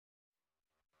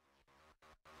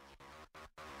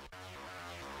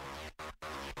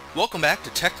Welcome back to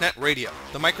TechNet Radio.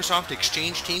 The Microsoft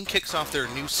Exchange team kicks off their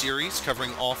new series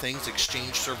covering all things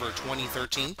Exchange Server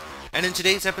 2013. And in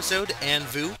today's episode, Ann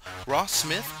Vu, Ross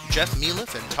Smith, Jeff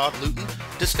Mealiffe, and Todd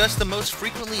Luttinen discuss the most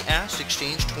frequently asked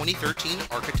Exchange 2013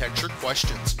 architecture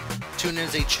questions. Tune in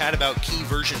as they chat about key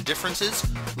version differences,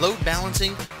 load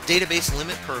balancing, database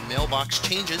limit per mailbox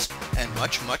changes, and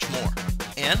much, much more.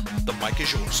 Ann, the mic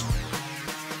is yours.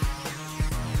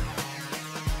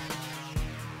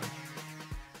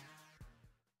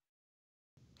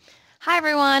 Hi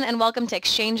everyone, and welcome to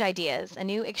Exchange Ideas, a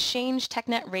new Exchange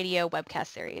TechNet Radio webcast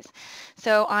series.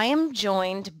 So I am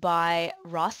joined by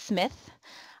Ross Smith,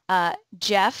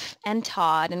 Jeff, and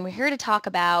Todd, and we're here to talk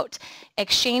about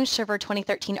Exchange Server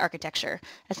 2013 architecture.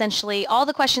 Essentially, all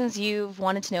the questions you've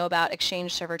wanted to know about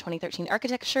Exchange Server 2013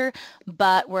 architecture,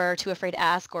 but were too afraid to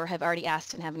ask or have already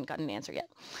asked and haven't gotten an answer yet.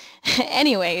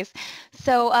 Anyways,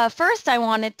 so first I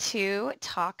wanted to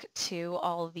talk to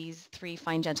all of these three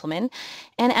fine gentlemen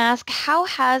and ask, how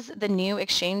has the new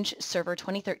Exchange Server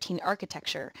 2013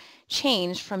 architecture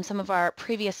changed from some of our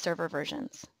previous server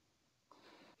versions?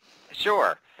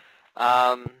 Sure.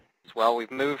 Well,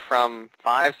 we've moved from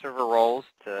 5 server roles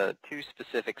to 2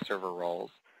 specific server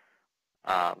roles,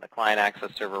 the client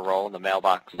access server role and the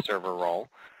mailbox server role.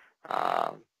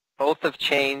 Both have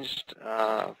changed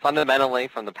fundamentally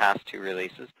from the past 2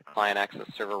 releases. The client access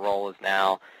server role is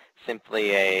now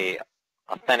simply a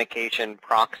authentication,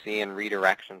 proxy, and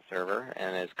redirection server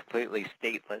and is completely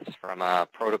stateless from a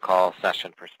protocol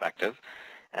session perspective.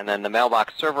 And then the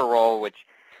mailbox server role, which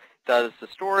does the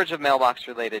storage of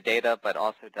mailbox-related data, but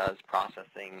also does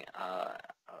processing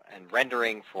and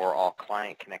rendering for all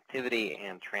client connectivity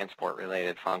and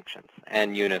transport-related functions,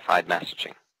 and unified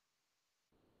messaging.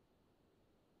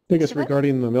 I guess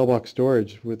regarding the mailbox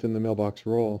storage within the mailbox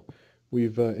role,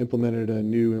 we've implemented a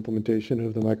new implementation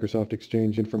of the Microsoft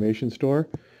Exchange Information Store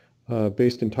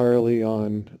based entirely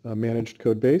on a managed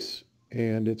code base,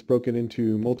 and it's broken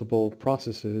into multiple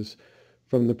processes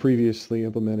from the previously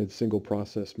implemented single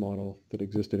process model that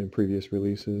existed in previous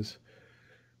releases.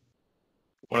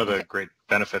 One of the great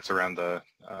benefits around the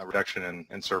reduction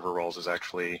in server roles is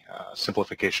actually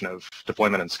simplification of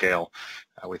deployment and scale.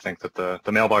 We think that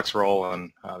the mailbox role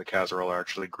and the CAS role are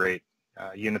actually great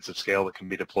units of scale that can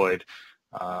be deployed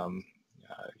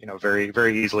very,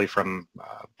 very easily from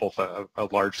both a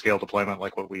large-scale deployment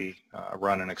like what we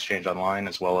run in Exchange Online,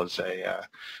 as well as a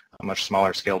much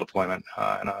smaller scale deployment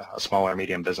in a smaller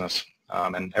medium business,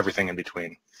 and everything in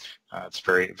between. It's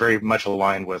very, very much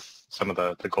aligned with some of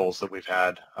the goals that we've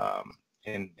had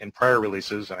in prior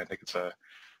releases, and I think it's a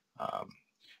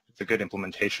good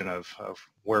implementation of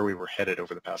where we were headed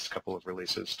over the past couple of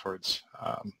releases towards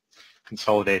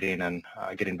consolidating and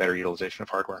getting better utilization of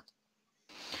hardware.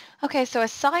 Okay, so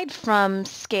aside from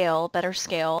scale, better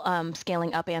scale,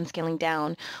 scaling up and scaling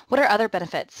down, what are other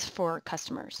benefits for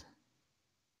customers?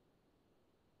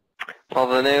 Well,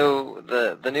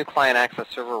 the new client access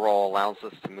server role allows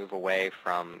us to move away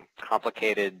from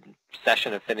complicated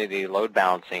session affinity load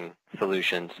balancing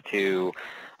solutions to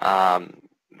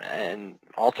and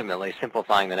ultimately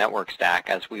simplifying the network stack,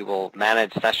 as we will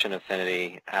manage session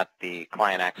affinity at the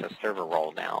client access server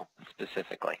role now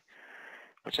specifically,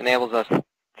 which enables us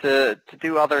to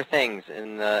do other things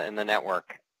in the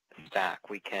network stack.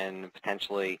 We can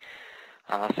potentially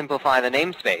simplify the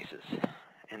namespaces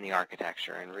in the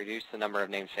architecture and reduce the number of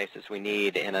namespaces we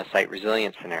need in a site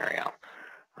resilience scenario.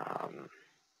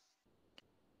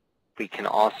 We can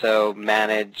also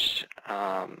manage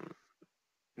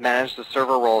the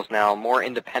server roles now more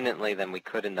independently than we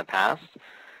could in the past.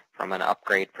 From an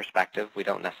upgrade perspective, we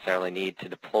don't necessarily need to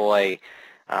deploy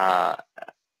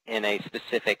in a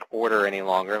specific order any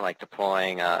longer, like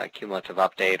deploying a cumulative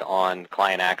update on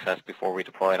client access before we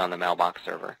deploy it on the mailbox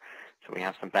server. So we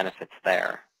have some benefits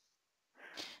there.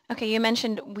 Okay, you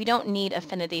mentioned we don't need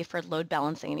affinity for load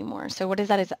balancing anymore. So what does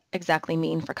that exactly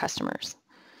mean for customers?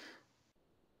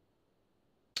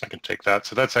 I can take that.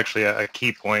 So that's actually a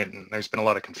key point, and there's been a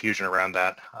lot of confusion around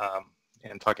that.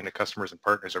 And talking to customers and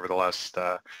partners over the last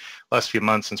few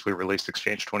months since we released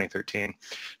Exchange 2013.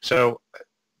 So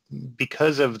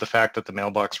because of the fact that the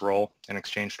mailbox role in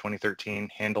Exchange 2013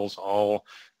 handles all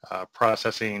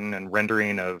processing and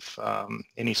rendering of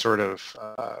any sort of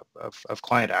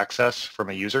client access from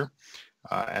a user,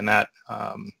 and that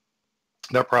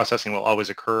processing will always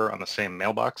occur on the same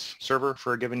mailbox server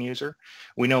for a given user,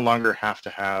 we no longer have to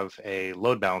have a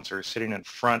load balancer sitting in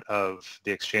front of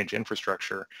the Exchange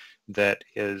infrastructure that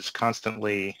is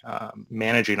constantly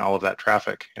managing all of that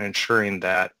traffic and ensuring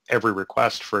that every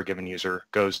request for a given user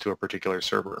goes to a particular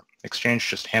server. Exchange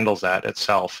just handles that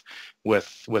itself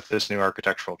with this new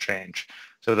architectural change.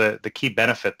 So the key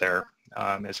benefit there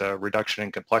is a reduction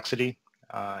in complexity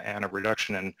and a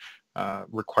reduction in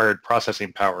required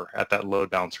processing power at that load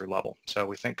balancer level. So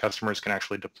we think customers can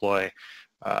actually deploy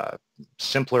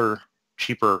simpler,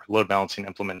 cheaper load balancing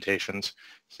implementations,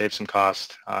 save some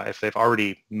cost. If they've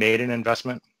already made an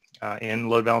investment in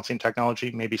load balancing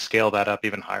technology, maybe scale that up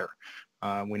even higher.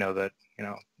 We know that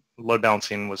load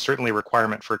balancing was certainly a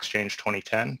requirement for Exchange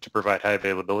 2010 to provide high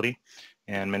availability,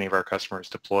 and many of our customers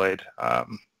deployed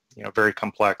very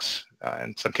complex,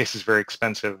 in some cases very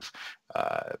expensive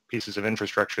pieces of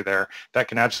infrastructure there that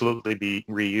can absolutely be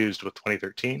reused with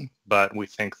 2013. But we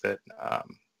think that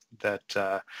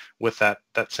with that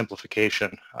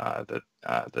simplification,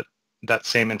 that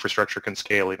same infrastructure can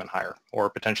scale even higher, or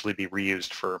potentially be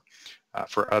reused for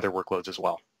other workloads as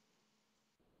well.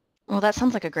 Well, that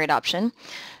sounds like a great option.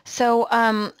 So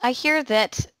I hear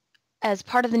that as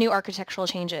part of the new architectural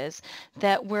changes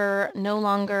that we're no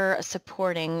longer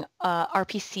supporting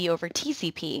RPC over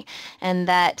TCP, and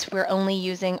that we're only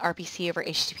using RPC over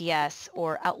HTTPS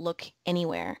or Outlook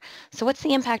Anywhere. So what's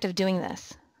the impact of doing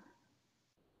this?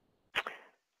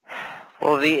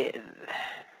 Well, I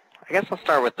guess I'll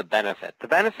start with the benefit. The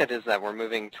benefit is that we're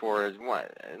moving towards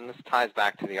and this ties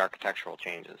back to the architectural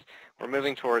changes. We're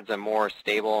moving towards a more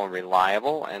stable and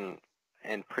reliable and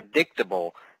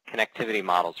predictable connectivity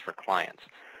models for clients.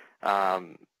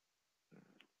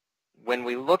 When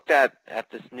we looked at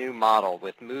this new model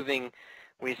with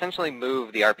we essentially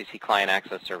moved the RPC client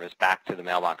access service back to the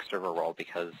mailbox server role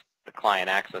because the client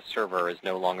access server is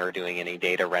no longer doing any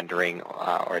data rendering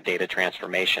or data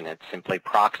transformation. It's simply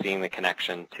proxying the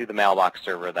connection to the mailbox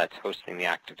server that's hosting the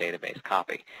active database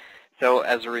copy. So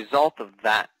as a result of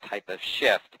that type of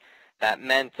shift, that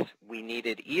meant we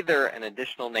needed either an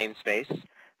additional namespace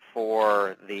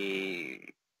for the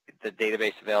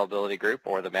database availability group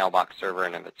or the mailbox server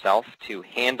in of itself to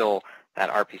handle that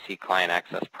RPC client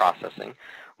access processing,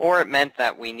 or it meant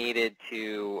that we needed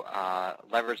to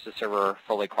leverage the server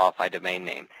fully qualified domain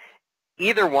name.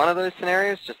 Either one of those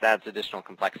scenarios just adds additional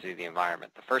complexity to the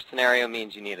environment. The first scenario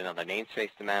means you need another namespace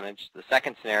to manage. The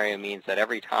second scenario means that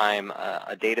every time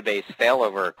a database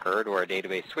failover occurred or a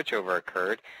database switchover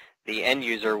occurred, the end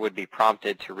user would be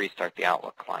prompted to restart the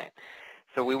Outlook client.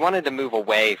 So we wanted to move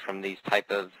away from these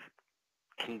type of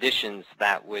conditions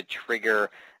that would trigger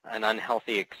an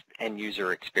unhealthy end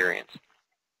user experience.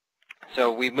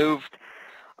 So we moved,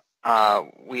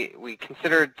 we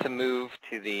considered to move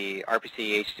to the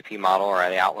RPC HTTP model or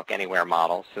the Outlook Anywhere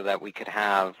model so that we could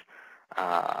have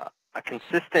a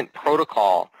consistent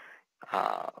protocol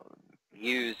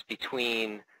used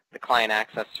between the client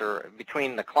access or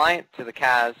between the client to the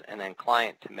CAS and then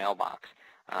client to mailbox.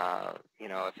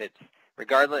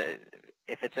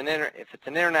 If it's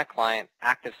an internet client,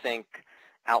 ActiveSync,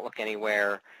 Outlook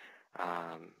Anywhere,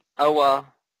 OA,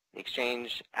 the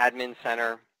Exchange Admin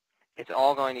Center, it's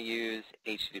all going to use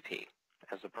HTTP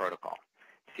as a protocol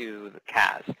to the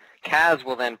CAS. CAS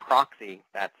will then proxy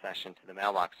that session to the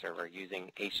mailbox server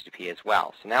using HTTP as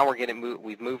well. So now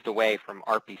we've moved away from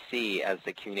RPC as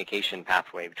the communication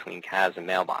pathway between CAS and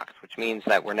mailbox, which means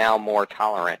that we're now more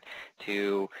tolerant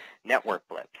to network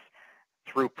blips,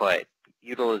 throughput,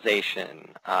 utilization,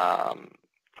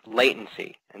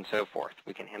 latency, and so forth.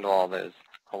 We can handle all those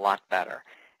a lot better.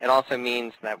 It also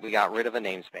means that we got rid of a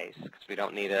namespace because we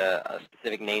don't need a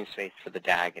specific namespace for the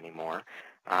DAG anymore.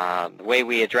 The way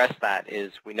we address that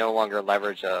is we no longer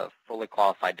leverage a fully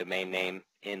qualified domain name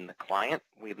in the client.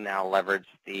 We've now leveraged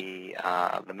the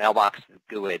mailbox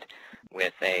GUID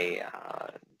with a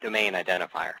domain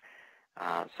identifier.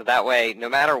 So that way, no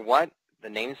matter what,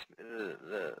 the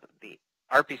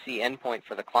RPC endpoint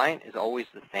for the client is always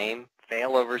the same.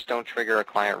 Failovers don't trigger a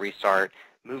client restart.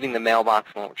 Moving the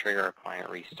mailbox won't trigger a client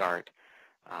restart.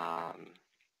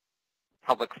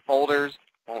 Public folders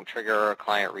won't trigger a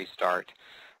client restart.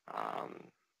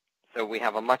 So we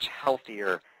have a much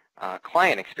healthier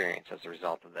client experience as a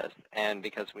result of this. And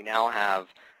because we now have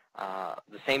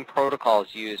the same protocols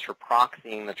used for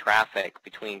proxying the traffic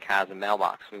between CAS and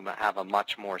mailbox, we have a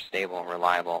much more stable and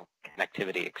reliable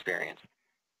connectivity experience.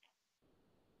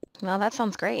 Well, that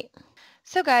sounds great.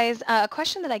 So guys, a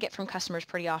question that I get from customers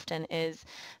pretty often is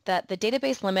that the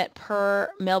database limit per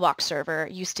mailbox server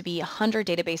used to be 100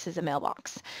 databases a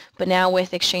mailbox, but now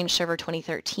with Exchange Server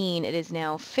 2013, it is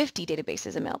now 50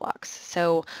 databases a mailbox.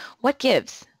 So what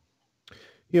gives?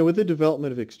 Yeah, with the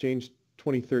development of Exchange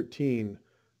 2013,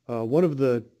 one of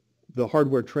the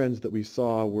hardware trends that we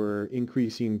saw were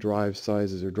increasing drive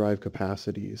sizes or drive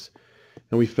capacities.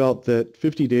 And we felt that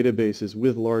 50 databases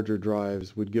with larger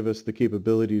drives would give us the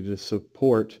capability to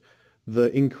support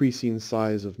the increasing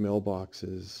size of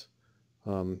mailboxes.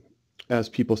 as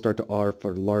people start to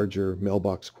offer larger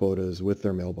mailbox quotas with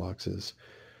their mailboxes.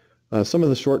 Some of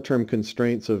the short-term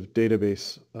constraints of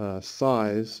database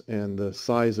size and the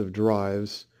size of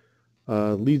drives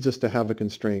leads us to have a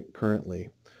constraint currently.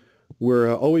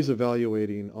 We're always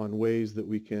evaluating on ways that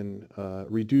we can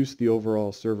reduce the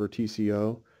overall server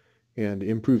TCO and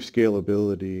improve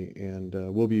scalability, and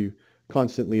we'll be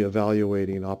constantly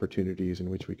evaluating opportunities in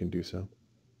which we can do so.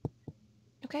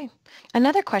 Okay.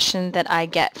 Another question that I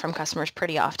get from customers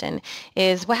pretty often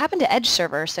is, what happened to Edge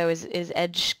Server? So is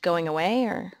Edge going away,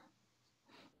 or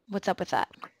what's up with that?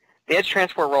 The Edge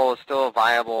transport role is still a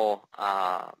viable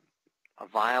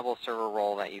server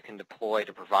role that you can deploy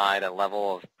to provide a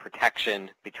level of protection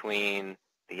between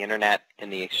the Internet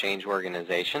and the Exchange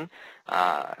organization.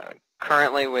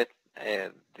 Currently, with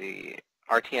the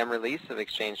RTM release of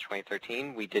Exchange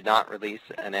 2013, we did not release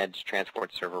an Edge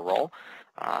transport server role.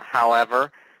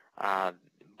 However,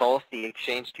 both the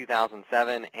Exchange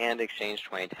 2007 and Exchange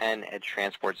 2010 Edge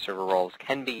transport server roles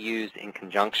can be used in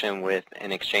conjunction with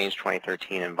an Exchange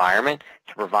 2013 environment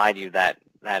to provide you that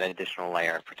additional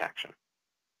layer of protection.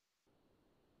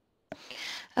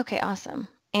 Okay, awesome.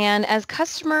 And as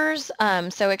customers,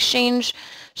 so Exchange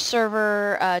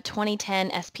Server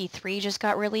 2010 SP3 just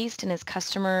got released, and as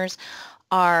customers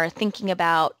are thinking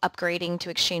about upgrading to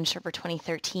Exchange Server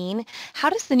 2013, how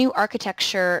does the new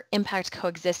architecture impact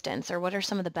coexistence, or what are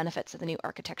some of the benefits of the new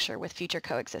architecture with future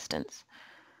coexistence?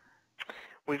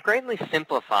 We've greatly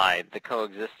simplified the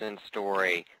coexistence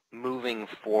story moving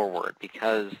forward,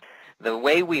 because the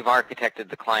way we've architected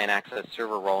the client access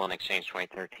server role in Exchange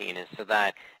 2013 is so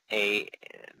that since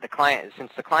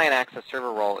the client access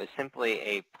server role is simply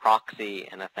a proxy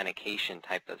and authentication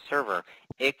type of server,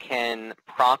 it can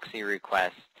proxy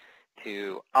requests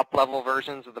to up-level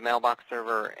versions of the mailbox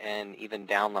server and even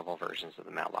down-level versions of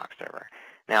the mailbox server.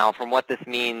 Now, from what this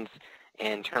means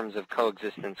in terms of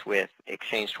coexistence with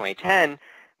Exchange 2010,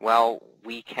 well,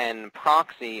 we can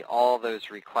proxy all those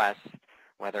requests,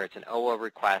 whether it's an OA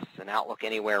request, an Outlook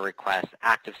Anywhere request,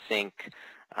 ActiveSync,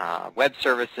 web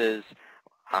services,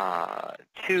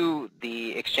 to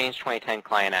the Exchange 2010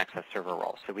 client access server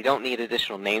role. So we don't need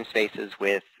additional namespaces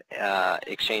with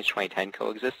Exchange 2010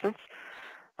 coexistence.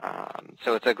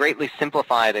 So it's a greatly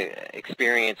simplified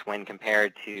experience when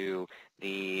compared to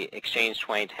the Exchange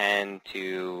 2010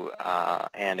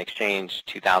 and Exchange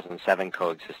 2007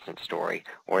 coexistence story,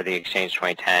 or the Exchange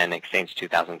 2010, Exchange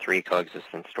 2003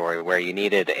 coexistence story, where you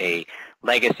needed a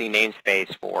legacy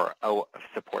namespace for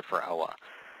support for OA.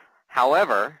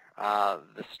 However,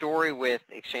 the story with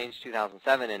Exchange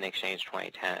 2007 and Exchange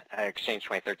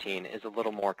 2013 is a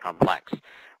little more complex.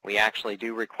 We actually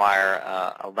do require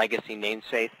a legacy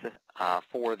namespace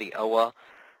for the OA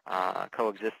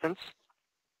coexistence,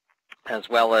 as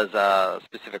well as a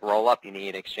specific roll-up. You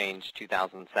need Exchange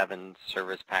 2007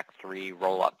 Service Pack 3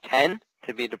 Roll-up 10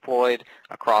 to be deployed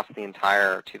across the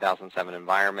entire 2007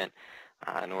 environment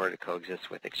in order to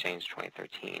coexist with Exchange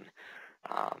 2013.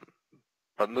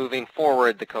 But moving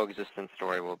forward, the coexistence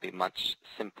story will be much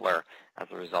simpler as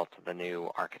a result of the new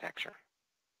architecture.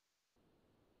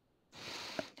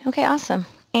 Okay, awesome.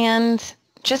 And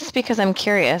just because I'm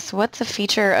curious, what's a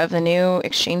feature of the new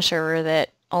Exchange server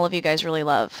that all of you guys really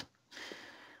love?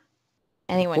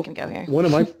 Anyone can go here. One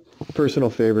of my personal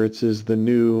favorites is the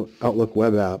new Outlook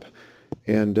web app,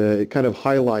 and it kind of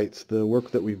highlights the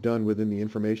work that we've done within the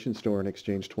information store in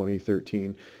Exchange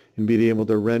 2013, and being able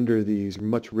to render these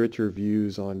much richer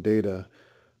views on data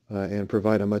and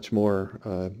provide a much more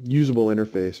usable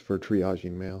interface for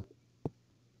triaging mail.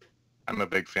 I'm a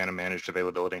big fan of managed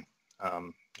availability.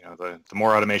 The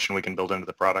more automation we can build into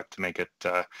the product to make it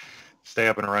stay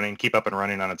up and running, keep up and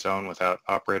running on its own without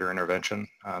operator intervention,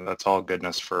 that's all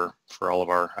goodness for all of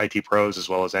our IT pros as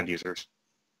well as end users.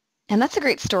 And that's a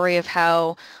great story of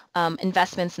how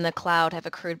investments in the cloud have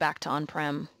accrued back to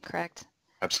on-prem, correct?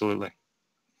 Absolutely.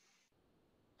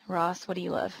 Ross, what do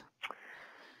you love?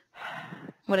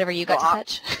 Whatever you got to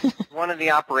touch. One of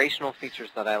the operational features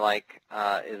that I like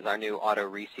is our new auto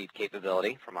reseed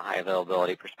capability from a high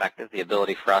availability perspective, the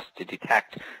ability for us to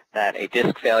detect that a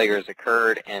disk failure has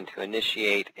occurred and to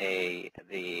initiate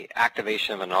the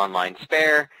activation of an online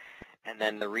spare, and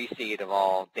then the reseed of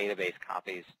all database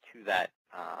copies to that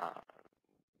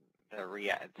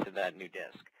new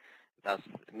disk, thus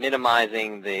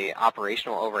minimizing the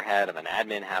operational overhead of an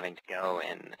admin having to go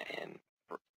and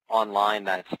online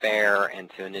that spare and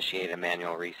to initiate a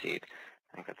manual reseed.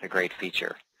 I think that's a great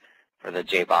feature for the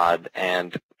JBOD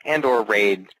and or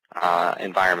RAID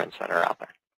environments that are out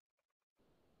there.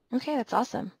 Okay, that's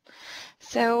awesome.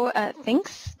 So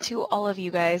thanks to all of you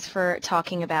guys for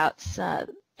talking about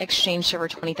Exchange Server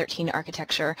 2013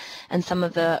 architecture and some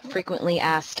of the frequently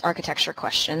asked architecture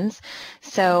questions.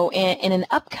 So in an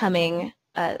upcoming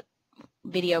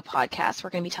video podcast, we're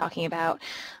going to be talking about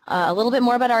a little bit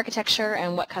more about architecture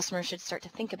and what customers should start to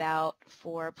think about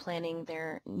for planning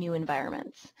their new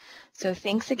environments. So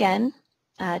thanks again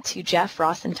to Jeff,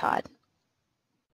 Ross, and Todd.